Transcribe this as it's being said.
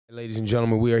Ladies and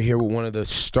gentlemen, we are here with one of the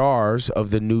stars of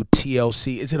the new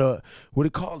TLC. Is it would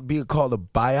it be called a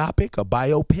biopic? A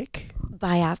biopic?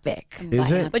 Biopic.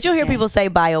 Is it? But you'll hear people say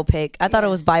biopic. I thought it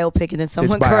was biopic, and then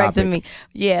someone corrected me.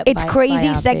 Yeah, it's crazy,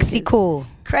 biopic sexy, is cool.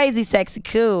 Crazy, sexy,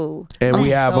 cool. And I'm we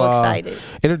have so excited.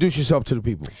 Introduce yourself to the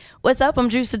people. What's up? I'm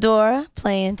Sidora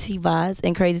playing T-Boz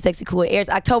in Crazy, Sexy, Cool. It airs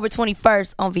October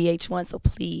 21st on VH1, so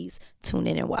please tune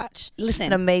in and watch. Listen, it's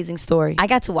an amazing story. I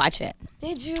got to watch it.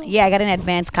 Did you? Yeah, I got an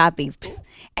advance copy.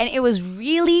 And it was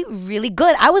really, really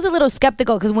good. I was a little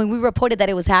skeptical because when we reported that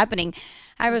it was happening,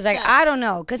 I was like, I don't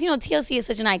know. Because, TLC is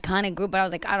such an iconic group, but I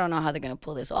was like, I don't know how they're going to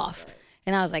pull this off.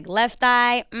 And I was like, Left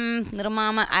Eye, Little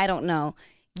Mama, I don't know.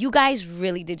 You guys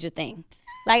really did your thing.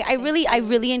 Like, I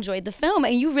really enjoyed the film,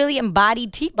 and you really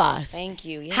embodied T-Boz. Thank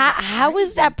you. Yes, how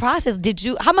was that process?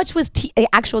 How much was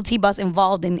actual T-Boz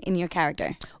involved in your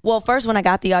character? Well, first, when I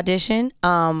got the audition,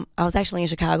 I was actually in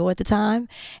Chicago at the time,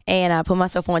 and I put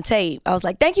myself on tape. I was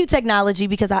like, thank you, technology,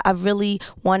 because I really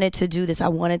wanted to do this. I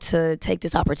wanted to take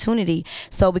this opportunity.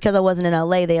 So because I wasn't in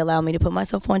LA, they allowed me to put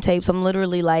myself on tape. So I'm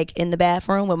literally like in the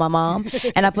bathroom with my mom,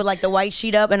 and I put like the white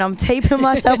sheet up, and I'm taping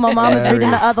myself. My mom is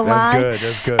reading the other lines.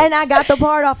 That's good. And I got the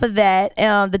part off of that.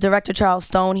 The director, Charles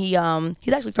Stone, he's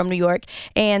actually from New York,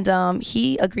 and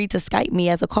he agreed to Skype me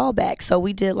as a callback. So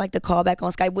we did like the callback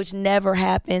on Skype, which never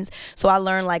happens. So I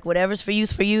learned like whatever's for you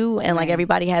is for you, and like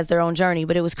everybody has their own journey,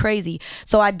 but it was crazy.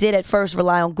 So I did at first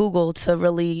rely on Google to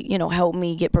really, help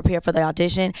me get prepared for the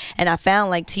audition. And I found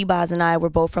like T-Boz and I were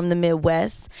both from the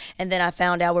Midwest, and then I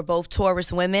found out we're both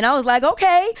Taurus women. I was like,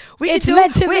 okay, it's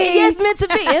meant to be. Yeah, it's meant to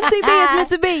be. MTV is meant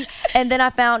to be. And then I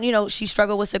found, she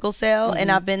struggled with sickle cell,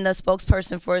 and I've been the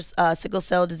spokesperson for Sickle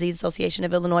Cell Disease Association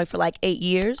of Illinois for like 8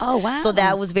 years. Oh, wow. So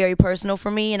that was very personal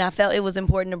for me, and I felt it was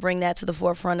important to bring that to the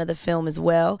forefront of the film as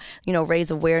well,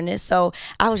 raise awareness. So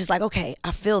I was just like, okay,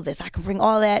 I feel this. I can bring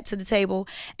all that to the table.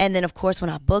 And then, of course, when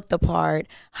I booked the part,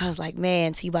 I was like,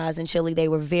 man, T-Boz and Chili, they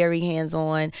were very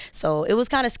hands-on. So it was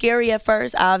kind of scary at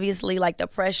first, obviously, like the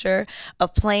pressure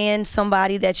of playing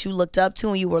somebody that you looked up to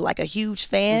and you were like a huge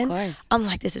fan. Of course. I'm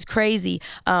like, this is crazy.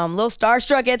 A little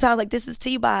starstruck at times, like, this is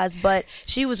T-Boz. But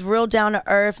she was real down to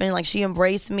earth, and like she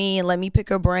embraced me and let me pick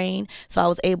her brain. So I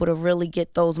was able to really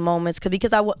get those moments.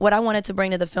 Because what I wanted to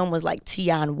bring to the film was like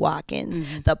Tion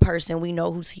Watkins, the person. We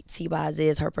know who T-Boz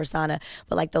is, her persona,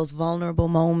 but like those vulnerable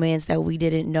moments that we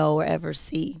didn't know or ever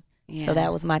see. Yeah. So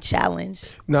that was my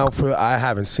challenge. Now, I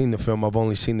haven't seen the film. I've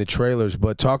only seen the trailers.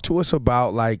 But talk to us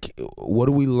about, like, what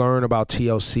do we learn about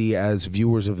TLC as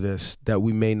viewers of this that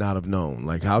we may not have known?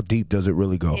 Like, how deep does it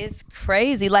really go? It's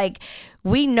crazy. Like,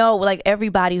 we know, like,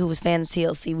 everybody who was fan of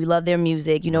TLC, we love their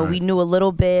music. We knew a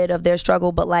little bit of their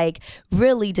struggle, but, like,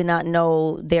 really did not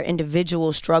know their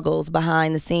individual struggles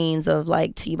behind the scenes of,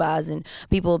 like, T-Boz. And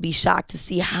people would be shocked to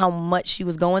see how much she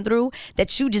was going through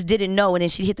that you just didn't know. And then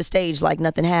she'd hit the stage like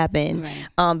nothing happened.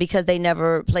 Because they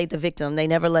never played the victim. They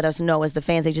never let us know as the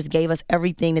fans. They just gave us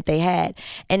everything that they had.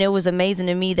 And it was amazing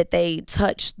to me that they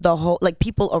touched the whole, like,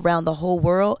 people around the whole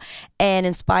world and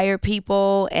inspired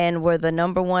people and were the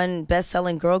 #1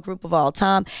 best-selling girl group of all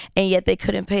time. And yet they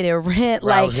couldn't pay their rent.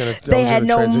 Like, they had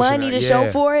no money to show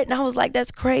for it. And I was like,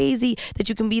 that's crazy that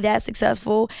you can be that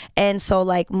successful. And so,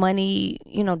 like, money,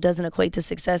 doesn't equate to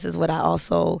success is what I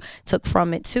also took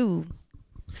from it too.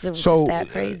 So it was just that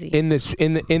crazy. In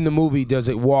the movie, does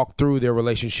it walk through their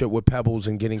relationship with Pebbles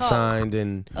and getting signed?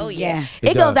 And yeah,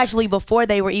 it goes actually before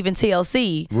they were even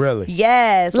TLC. Really?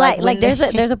 Yes. Like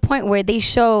there's a point where they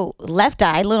show Left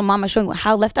Eye, Little Mama, showing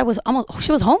how Left Eye was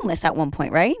she was homeless at one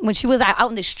point, right? When she was out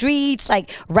in the streets, like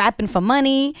rapping for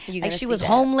money, like she was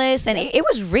homeless, and it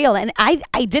was real. And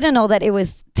I didn't know that it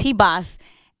was T-Boz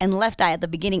and Left Eye at the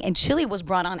beginning, and Chili was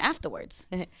brought on afterwards.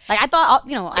 Like, I thought,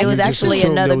 it was actually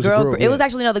another girl. It was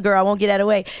actually another girl. I won't get that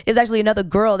away. It was actually another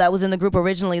girl that was in the group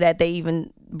originally that they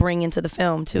even bring into the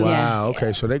film too. Wow.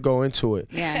 Okay, so they go into it.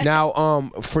 Yeah. Now,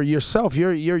 for yourself,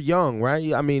 you're young,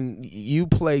 right? I mean, you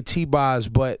play T-Boz,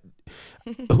 but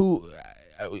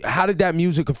how did that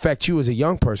music affect you as a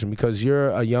young person? Because you're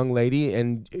a young lady,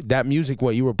 and that music,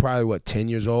 you were probably 10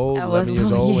 years old, 11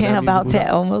 years old? Yeah, about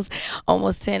that,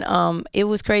 almost 10. It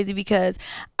was crazy because,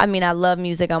 I mean, I love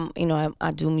music.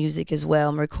 I do music as well.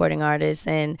 I'm a recording artist,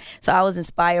 and so I was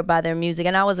inspired by their music.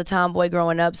 And I was a tomboy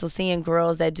growing up, so seeing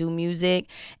girls that do music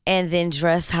and then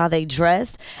dress how they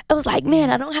dress, it was like, man,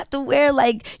 I don't have to wear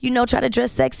try to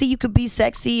dress sexy. You could be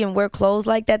sexy and wear clothes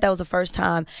like that. That was the first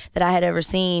time that I had ever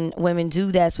seen women do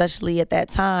do that, especially at that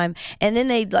time. And then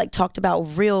they like talked about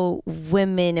real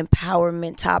women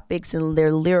empowerment topics, and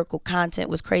their lyrical content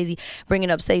was crazy,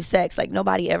 bringing up safe sex. Like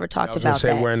nobody ever talked about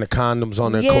that. Wearing the condoms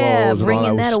on their yeah, clothes. bringing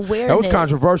and all that awareness. awareness. That was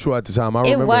controversial at the time. I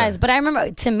remember it was, that. but I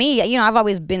remember, to me, you know, I've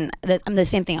always been, I'm the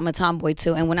same thing. I'm a tomboy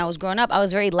too. And when I was growing up, I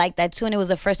was very like that too. And it was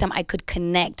the first time I could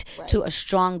connect to a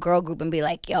strong girl group and be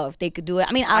like, yo, if they could do it.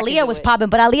 I mean, Aaliyah was popping,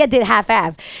 but Aaliyah did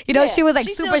half-half. You know, she was like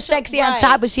super sexy on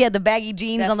top, but she had the baggy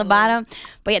jeans on the bottom.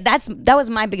 But yeah, that was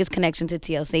my biggest connection to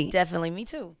TLC. Definitely, me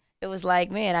too. It was like,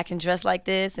 man, I can dress like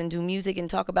this and do music and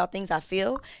talk about things I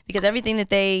feel, because everything that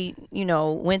they, you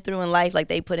know, went through in life, like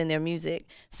they put in their music.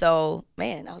 So,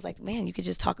 man, I was like, man, you could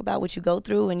just talk about what you go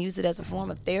through and use it as a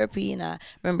form of therapy. And I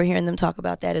remember hearing them talk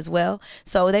about that as well.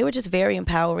 So they were just very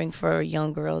empowering for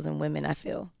young girls and women, I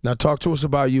feel. Now talk to us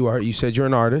about you. You said you're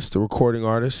an artist, a recording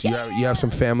artist. Yeah. You have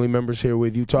some family members here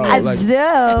with you. Talk I like, do.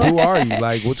 who are you?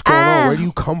 Like, what's going on? Where do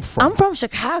you come from? I'm from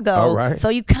Chicago. All right. So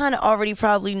you kind of already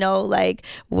probably know like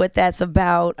what that's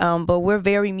about. But we're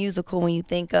very musical when you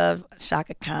think of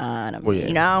Shaka Khan. I mean,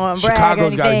 you know, I don't brag or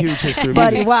Chicago's got a anything. huge history.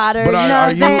 Buddy Water. But you know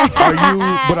what I'm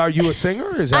saying? But are you a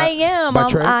singer? Is that I am. by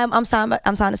trade? I'm signed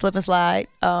to Slip and Slide.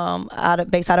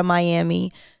 Based out of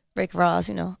Miami. Rick Ross,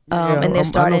 you know, and they're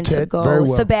starting to go. Very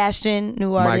well. Sebastian,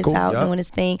 new artist, Michael, out yep. doing his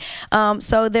thing.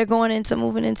 So they're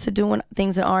moving into doing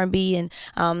things in R&B,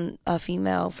 and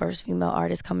a first female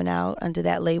artist coming out under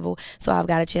that label. So I've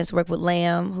got a chance to work with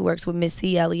Lamb, who works with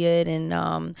Missy Elliott,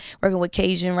 and working with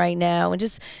Cajun right now, and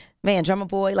just. Man, drummer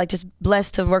boy, like just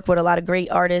blessed to work with a lot of great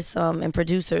artists and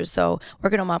producers. So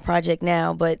working on my project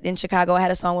now. But in Chicago, I had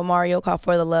a song with Mario called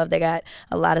For the Love that got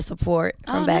a lot of support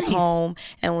from back home,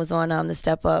 and was on the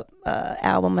Step Up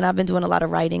album. And I've been doing a lot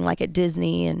of writing like at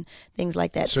Disney and things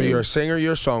like that So too. you're a singer,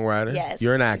 you're a songwriter. Yes.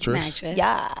 You're an She's an actress. actress.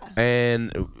 Yeah.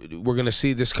 And we're going to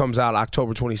see this comes out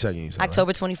October 22nd. You said,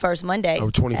 October 21st, Monday.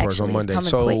 October 21st Actually, on it's Monday. coming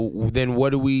So quick. then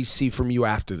what do we see from you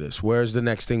after this? Where's the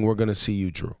next thing we're going to see you,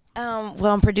 Drew?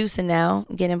 Well, I'm producing now,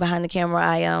 getting behind the camera.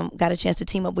 I got a chance to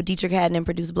team up with Dietrich Haddon and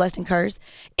produce Blessed and Cursed.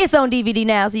 It's on DVD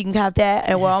now, so you can cop that,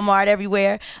 and Walmart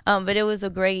everywhere. But it was a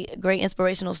great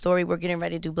inspirational story. We're getting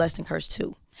ready to do Blessed and Cursed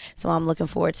 2. So I'm looking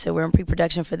forward to, we're in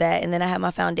pre-production for that. And then I have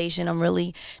my foundation. I'm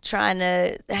really trying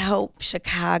to help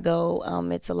Chicago.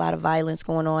 It's a lot of violence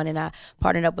going on, and I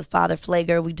partnered up with Father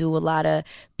Flager. We do a lot of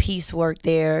peace work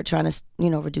there, trying to,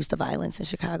 reduce the violence in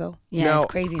Chicago. Yeah, Now,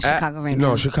 it's crazy in Chicago right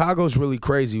now. No, Chicago's really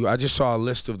crazy. I just saw a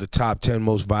list of the top 10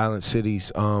 most violent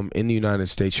cities in the United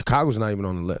States. Chicago's not even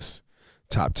on the list,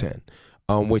 top 10.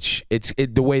 Which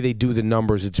the way they do the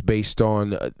numbers, it's based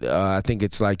on I think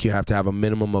it's like you have to have a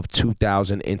minimum of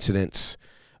 2,000 incidents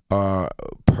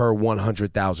per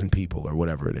 100,000 people or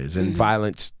whatever it is, and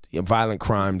violent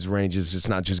crimes ranges. It's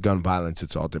not just gun violence;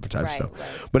 it's all different types of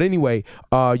stuff. Right. But anyway,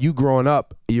 you growing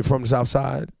up, you're from the South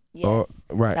Side, Yes,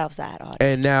 right? South Side audience.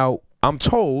 And now I'm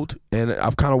told, and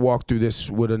I've kind of walked through this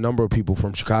with a number of people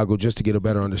from Chicago just to get a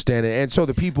better understanding, and so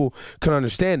the people can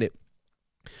understand it.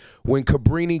 When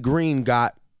Cabrini Green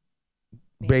got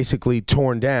basically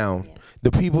torn down, the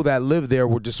people that lived there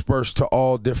were dispersed to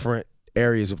all different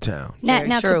areas of town. Very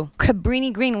true.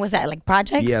 Cabrini Green, was that like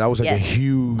projects? Yeah, that was like a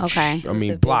huge, Okay. I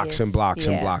mean, the blocks and biggest, blocks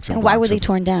and yeah. blocks and And blocks. why were they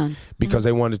torn down? Because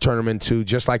they wanted to turn them into,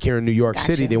 just like here in New York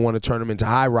Gotcha. City, they want to turn them into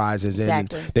high rises,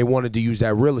 Exactly. and they wanted to use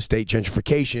that real estate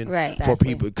gentrification Right. for Exactly.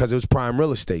 people, because it was prime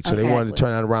real estate. So they Okay. wanted to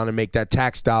turn that around and make that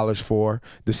tax dollars for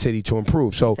the city to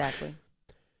improve. So Exactly.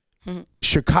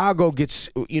 Chicago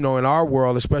gets, in our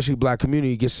world, especially black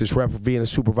community, gets this rep of being a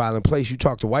super violent place. You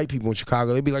talk to white people in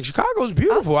Chicago, they'd be like, Chicago's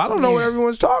beautiful. I don't know what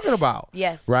everyone's talking about.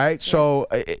 Yes. Right? Yes. So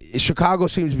Chicago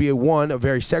seems to be, a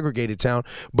very segregated town.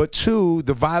 But two,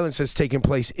 the violence that's taking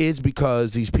place is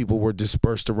because these people were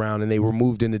dispersed around and they were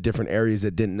moved into different areas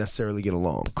that didn't necessarily get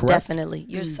along. Correct? Definitely.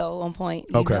 You're so on point.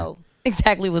 Okay. You know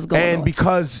exactly what's going on. And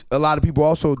because a lot of people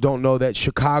also don't know that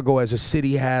Chicago as a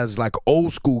city has like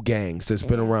old school gangs that's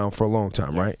been around for a long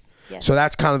time, right? Yes. So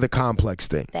that's kind of the complex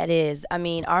thing. That is. I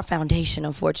mean, our foundation,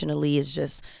 unfortunately, is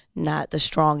just not the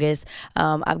strongest.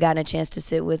 I've gotten a chance to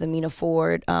sit with Amina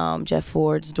Ford, Jeff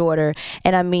Ford's daughter.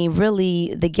 And I mean,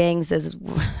 really, the gangs, as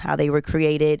how they were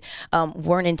created,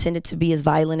 weren't intended to be as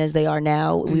violent as they are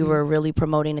now. We were really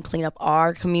promoting to clean up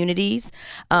our communities.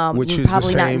 Which is the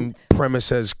same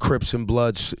premise as Crips and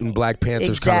Bloods and Black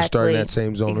Panthers kind of started in that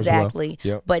same zone as well. Exactly.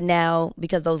 Yep. But now,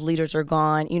 because those leaders are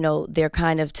gone, they're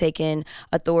kind of taking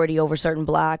authority insecurity over certain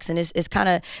blocks, and it's kind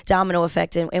of domino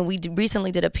effect. And we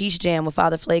recently did a peace jam with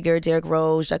Father Flager, Derrick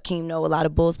Rose, Jakeem Noah, a lot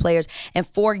of Bulls players, and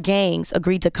 4 gangs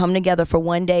agreed to come together for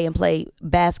one day and play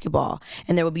basketball.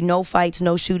 And there would be no fights,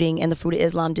 no shooting, and the fruit of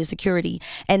Islam did security.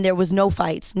 And there was no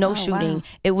fights, no shooting. Wow.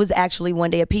 It was actually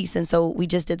one day apiece. And so we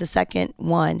just did the second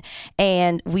one,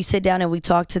 and we sit down and we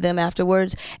talk to them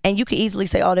afterwards. And you could easily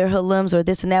say, oh, they're hoodlums or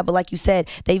this and that, but like you said,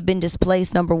 they've been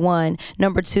displaced, number one.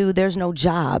 Number two, there's no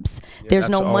jobs. There's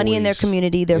no money in their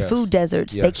community. They're food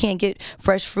deserts. They can't get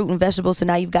fresh fruit and vegetables, so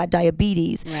now you've got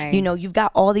diabetes. Right. You know, you've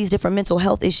got all these different mental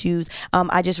health issues.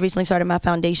 I just recently started my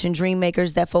foundation, Dream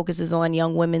Makers, that focuses on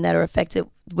young women that are affected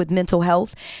with mental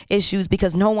health issues,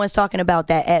 because no one's talking about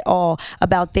that at all,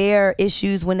 about their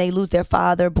issues when they lose their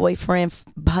father, boyfriend,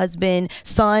 husband,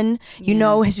 son, you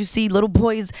know, as you see little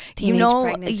boys, Teenage you know,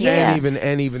 pregnancy. yeah.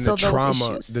 And even So the those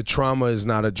trauma, issues. the trauma is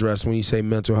not addressed when you say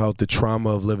mental health. The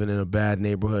trauma of living in a bad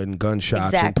neighborhood and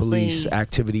gunshots and police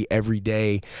activity every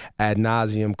day ad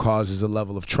nauseum causes a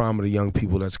level of trauma to young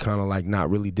people that's kind of like not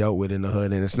really dealt with in the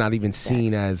hood, and it's not even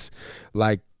seen as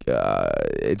like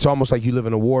it's almost like you live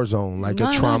in a war zone, like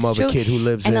a trauma of a kid who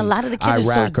lives in a lot of the kids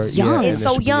Iraq are so young. It's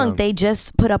so young. They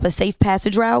just put up a safe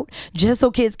passage route just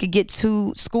so kids could get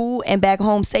to school and back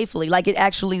home safely. Like, it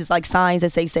actually is like signs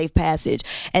that say safe passage,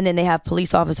 and then they have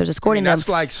police officers escorting them. That's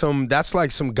like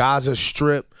some Gaza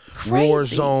Strip war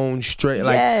zone straight.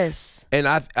 Like, yes. And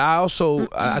I also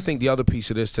I think the other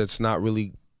piece of this that's not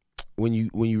really, when you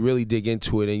really dig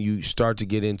into it and you start to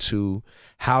get into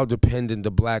how dependent the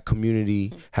black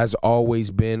community has always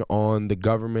been on the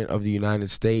government of the United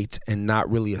States and not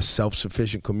really a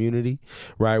self-sufficient community,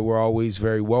 right? We're always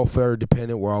very welfare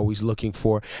dependent. We're always looking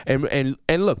for, and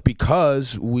look,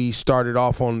 because we started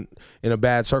off in a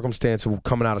bad circumstance of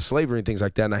coming out of slavery and things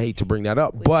like that, and I hate to bring that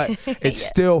up, but it's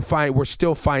still fine. We're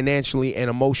still financially and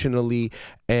emotionally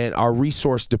and are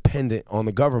resource dependent on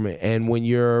the government. And when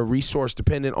you're resource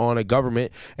dependent on a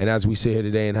government, and as we sit here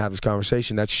today and have this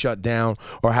conversation, that's shut down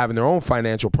or having their own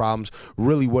financial problems,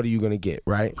 really, what are you going to get,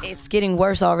 right? It's getting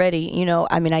worse already. You know,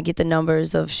 I mean, I get the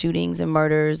numbers of shootings and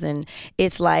murders, and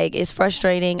it's like, it's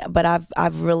frustrating, but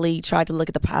I've really tried to look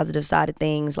at the positive side of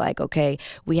things. Like, okay,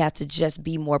 we have to just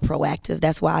be more proactive.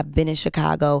 That's why I've been in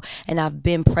Chicago and I've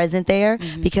been present there,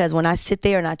 because when I sit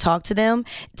there and I talk to them,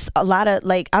 it's a lot of,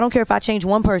 like, I don't care if I change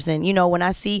one person. You know, when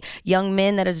I see young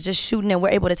men that is just shooting and we're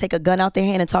able to take a gun out their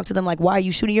hand and talk to them, like, why are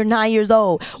you shooting? You're 9 years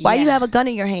old. Why you have a gun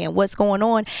in your hand? What's going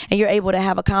on? And you're able to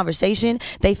have a conversation.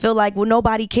 They feel like, well,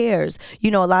 nobody cares. You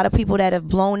know, a lot of people that have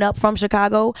blown up from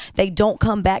Chicago, they don't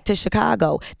come back to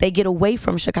Chicago. They get away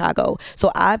from Chicago.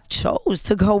 So I've chose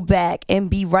to go back and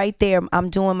be right there. I'm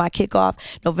doing my kickoff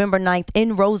November 9th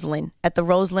in Roseland at the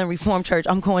Roseland Reformed Church.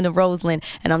 I'm going to Roseland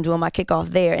and I'm doing my kickoff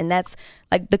there. And that's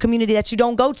like the community that you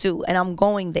don't go to, and I'm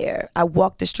going there. I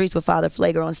walk the streets with Father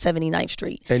Flager on 79th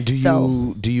Street. And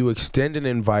do you extend an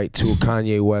invite to a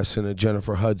Kanye West and a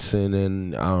Jennifer Hudson,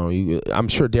 and I don't know, I'm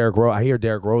sure Derrick Rose, I hear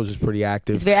Derrick Rose is pretty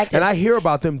active. He's very active. And I hear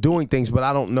about them doing things, but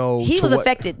I don't know. He was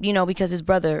affected, you know, because his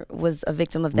brother was a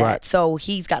victim of that. Right. So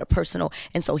he's got a personal,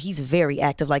 and so he's very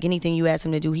active. Like, anything you ask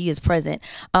him to do, he is present.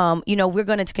 You know, we're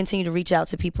going to continue to reach out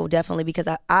to people, definitely, because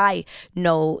I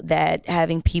know that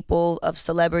having people of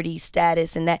celebrity status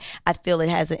and that, I feel it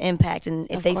has an impact. And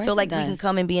if they feel like we can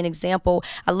come and be an example,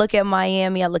 I look at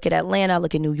Miami, I look at Atlanta, I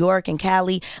look at New York and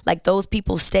Cali, like, those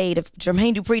people stayed. If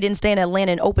Jermaine Dupri didn't stay in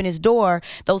Atlanta and open his door,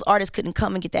 those artists couldn't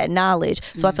come and get that knowledge.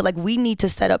 So I feel like we need to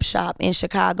set up shop in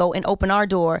Chicago and open our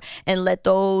door and let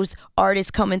those artists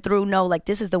coming through know, like,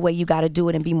 this is the way you got to do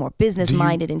it, and be more business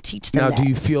minded and teach them now, that. do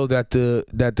you feel that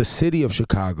the city of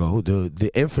Chicago,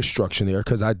 the infrastructure there,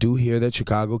 because I do hear that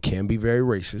Chicago can be very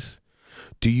racist,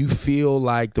 do you feel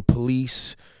like the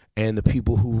police and the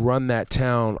people who run that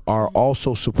town are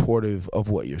also supportive of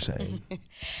what you're saying?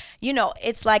 You know,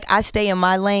 it's like, I stay in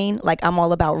my lane, like, I'm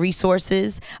all about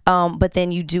resources, but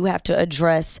then you do have to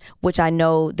address, which I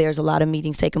know there's a lot of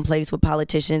meetings taking place with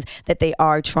politicians, that they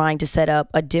are trying to set up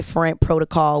a different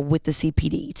protocol with the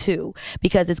CPD too,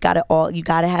 because you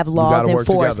got to have laws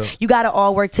enforced. You got to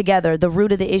all work together. The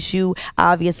root of the issue,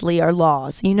 obviously, are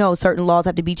laws. You know, certain laws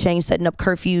have to be changed, setting up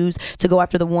curfews to go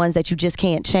after the ones that you just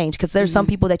can't change, because there's some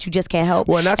people that you just can't help.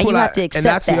 Well, and that's you have to accept and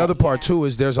that's that. the other part too,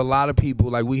 is there's a lot of people,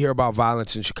 like, we hear about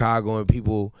violence in Chicago and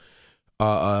people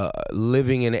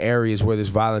living in areas where this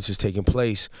violence is taking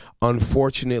place.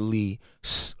 Unfortunately,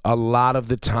 a lot of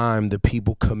the time, the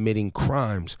people committing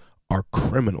crimes are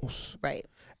criminals. Right.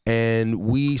 And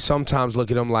we sometimes look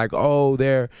at them like, oh,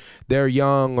 they're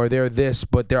young or they're this,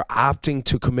 but they're opting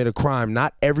to commit a crime.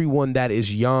 Not everyone that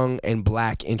is young and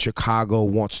black in Chicago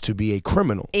wants to be a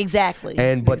criminal. Exactly.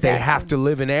 But they have to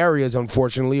live in areas,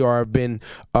 unfortunately, or have been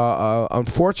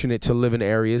unfortunate to live in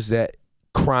areas that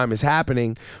crime is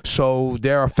happening, so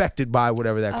they're affected by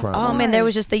whatever that crime is. Oh man, there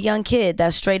was just a young kid,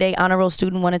 that straight A honor roll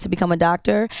student, wanted to become a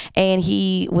doctor, and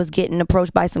he was getting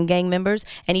approached by some gang members,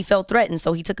 and he felt threatened,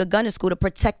 so he took a gun to school to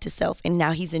protect himself, and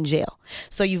now he's in jail.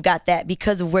 So you've got that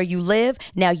because of where you live.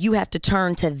 Now you have to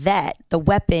turn to that, the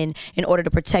weapon, in order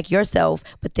to protect yourself,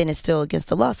 but then it's still against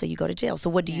the law, so you go to jail. So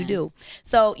what do you do?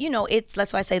 So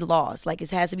that's why I say laws. Like, it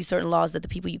has to be certain laws that the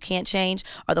people you can't change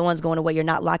are the ones going away. You're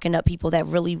not locking up people that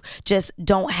really just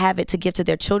don't have it to give to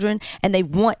their children, and they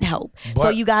want help. So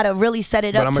you got to really set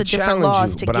it up to different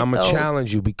laws to get those. But I'm going to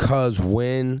challenge you, because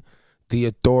when the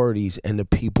authorities and the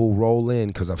people roll in,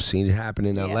 because I've seen it happen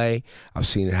in L.A., I've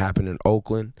seen it happen in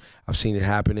Oakland, I've seen it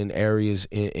happen in areas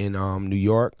in New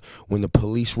York, when the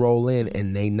police roll in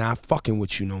and they not fucking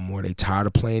with you no more, they tired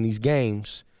of playing these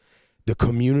games, the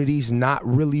community's not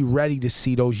really ready to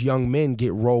see those young men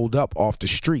get rolled up off the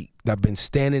street that have been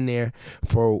standing there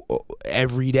for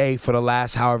every day for the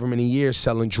last however many years,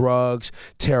 selling drugs,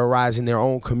 terrorizing their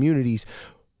own communities.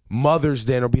 Mothers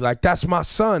then will be like, that's my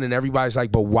son. And everybody's like,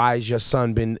 but why has your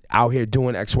son been out here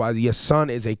doing X, Y, Z? Your son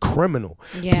is a criminal.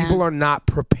 Yeah. People are not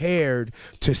prepared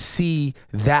to see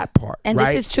that part. And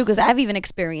right? This is true, because I've even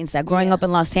experienced that growing up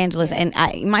in Los Angeles. And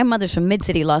my mother's from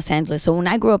mid-city Los Angeles. So when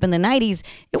I grew up in the 90s,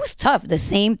 it was tough. The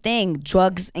same thing,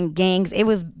 drugs and gangs, it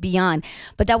was beyond.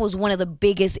 But that was one of the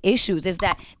biggest issues, is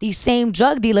that these same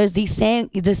drug dealers, the same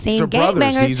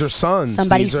gangbangers. These are sons.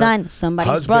 Somebody's son,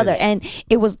 somebody's brother. And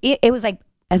it was like,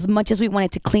 as much as we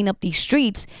wanted to clean up these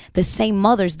streets, the same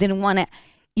mothers didn't want to,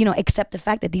 accept the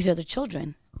fact that these are their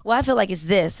children. Well, I feel like it's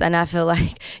this, and I feel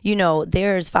like,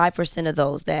 there's 5% of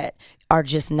those that are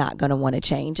just not going to want to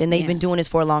change. And they've been doing this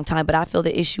for a long time. But I feel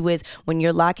the issue is when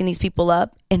you're locking these people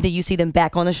up and then you see them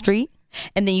back on the street,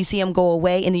 and then you see them go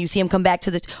away, and then you see them come back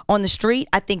on the street.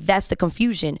 I think that's the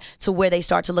confusion, to where they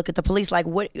start to look at the police like,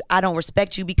 what? I don't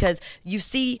respect you, because you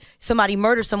see somebody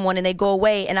murder someone and they go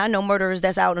away, and I know murderers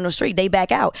that's out on the street, they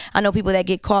back out. I know people that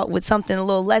get caught with something a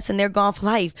little less and they're gone for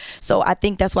life. So I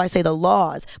think that's why I say the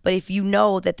laws. But if you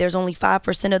know that there's only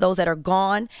 5% of those that are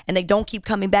gone and they don't keep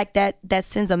coming back, that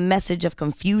sends a message of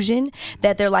confusion,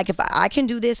 that they're like, if I can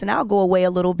do this and I'll go away a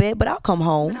little bit, but I'll come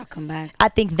home. And I'll come back. I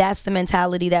think that's the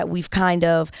mentality that we've kind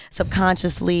of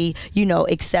subconsciously,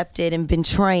 accepted and been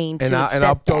trained to accept. And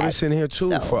I'll throw this in here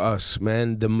too for us,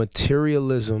 man. The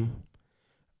materialism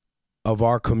of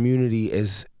our community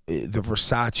is the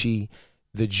Versace,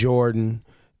 the Jordan,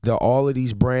 all of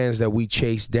these brands that we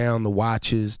chase down, the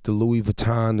watches, the Louis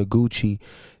Vuitton, the Gucci,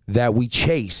 that we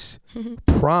chase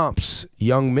prompts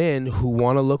young men who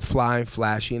want to look fly and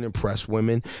flashy and impress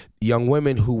women, young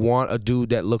women who want a dude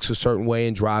that looks a certain way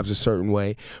and drives a certain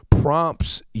way,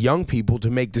 prompts young people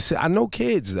to make decisions. I know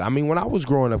kids. I mean, when I was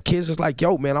growing up, kids was like,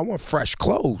 yo, man, I want fresh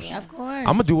clothes. Yeah, of course.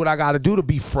 I'm going to do what I got to do to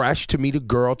be fresh, to meet a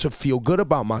girl, to feel good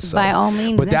about myself. By all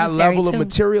means. But that level of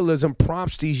materialism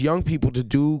prompts these young people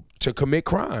to commit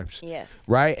crimes. Yes.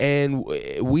 Right? And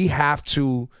we have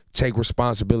to take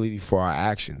responsibility for our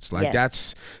actions. Like,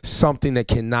 that's something that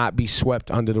cannot be swept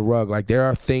under the rug. Like, there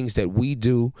are things that we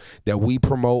do, that we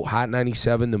promote, Hot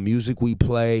 97, the music we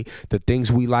play, the things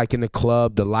we like in the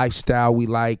club, the lifestyle we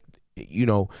like,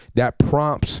 that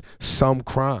prompts some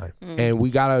crime. And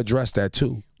we got to address that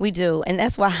too. We do. And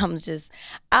that's why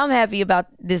I'm happy about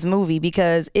this movie,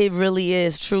 because it really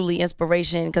is truly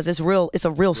inspiration, because it's real. It's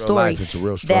a real story. Life, it's a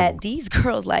real struggle. That these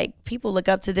girls, like, people look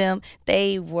up to them.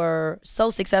 They were so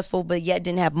successful, but yet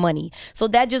didn't have money. So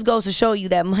that just goes to show you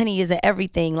that money isn't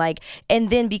everything. Like,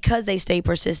 and then because they stayed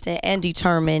persistent and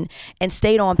determined and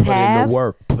stayed on path.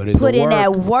 Put in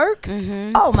that work.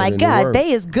 Oh my God,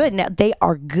 they is good now. They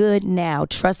are good now.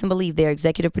 Trust and believe. They're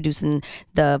executive producing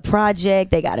the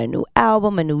project. They got a new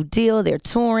album, a new deal. They're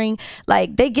touring.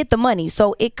 Like, they get the money.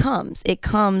 So it comes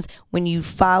when you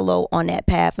follow on that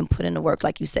path and put in the work,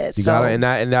 like you said. And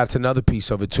that's another piece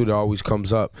of it too that always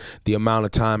comes up: the amount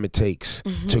of time it takes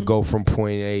to go from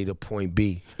point A to point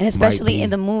B. And especially in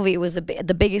the movie, it was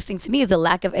the biggest thing to me is the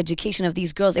lack of education of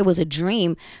these girls. It was a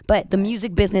dream, but the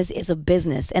music business is a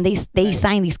business, and they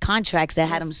signed these contracts that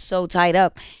had them so tied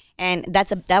up. And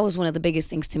that was one of the biggest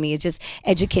things to me, is just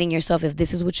educating yourself. If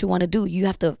this is what you want to do, you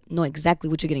have to know exactly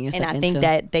what you're getting yourself into. And I think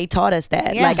that they taught us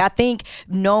that. Yeah. Like, I think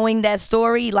knowing that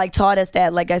story, like, taught us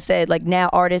that. Like I said, like, now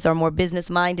artists are more business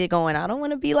minded, going, I don't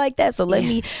want to be like that, so let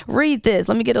me read this.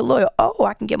 Let me get a lawyer. Oh,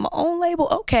 I can get my own label.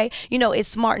 Okay. You know, it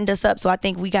smartened us up. So I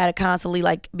think we got to constantly,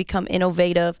 like, become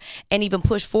innovative and even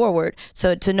push forward.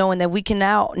 So to knowing that we can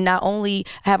now not only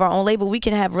have our own label, we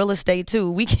can have real estate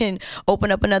too. We can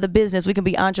open up another business. We can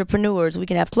be entrepreneurs. We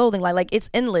can have clothing. Like it's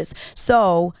endless.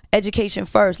 So education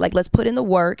first. Like, let's put in the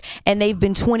work. And they've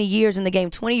been 20 years in the game.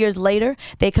 20 years later,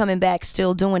 they coming back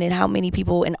still doing it. How many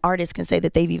people and artists can say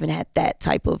that they've even had that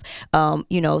type of,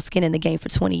 skin in the game for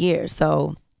 20 years?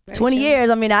 So 20 years.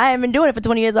 I mean, I haven't been doing it for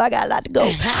 20 years, so I got a lot to go.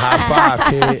 High five,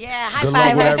 kid. Yeah, high Good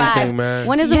five, luck with high five. everything, man.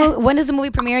 When does the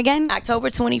movie premiere again? October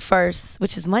 21st,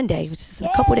 which is Monday, which is in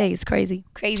a couple days. Crazy.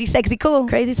 Crazy, sexy, cool.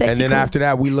 Crazy, sexy, And then cool. after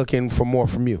that, we looking for more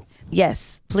from you.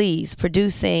 Yes, please.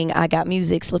 Producing. I got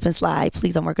music, Slip and Slide.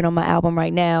 Please, I'm working on my album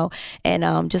right now.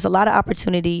 And just a lot of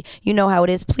opportunity. You know how it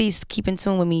is. Please keep in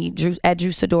tune with me, at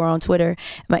Drew Sidora on Twitter,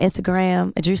 my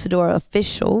Instagram, at Drew Sidora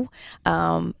official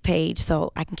page,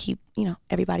 so I can keep,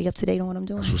 everybody up to date on what I'm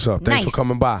doing. That's what's up. Thanks Nice. for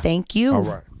coming by. Thank you. All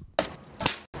right.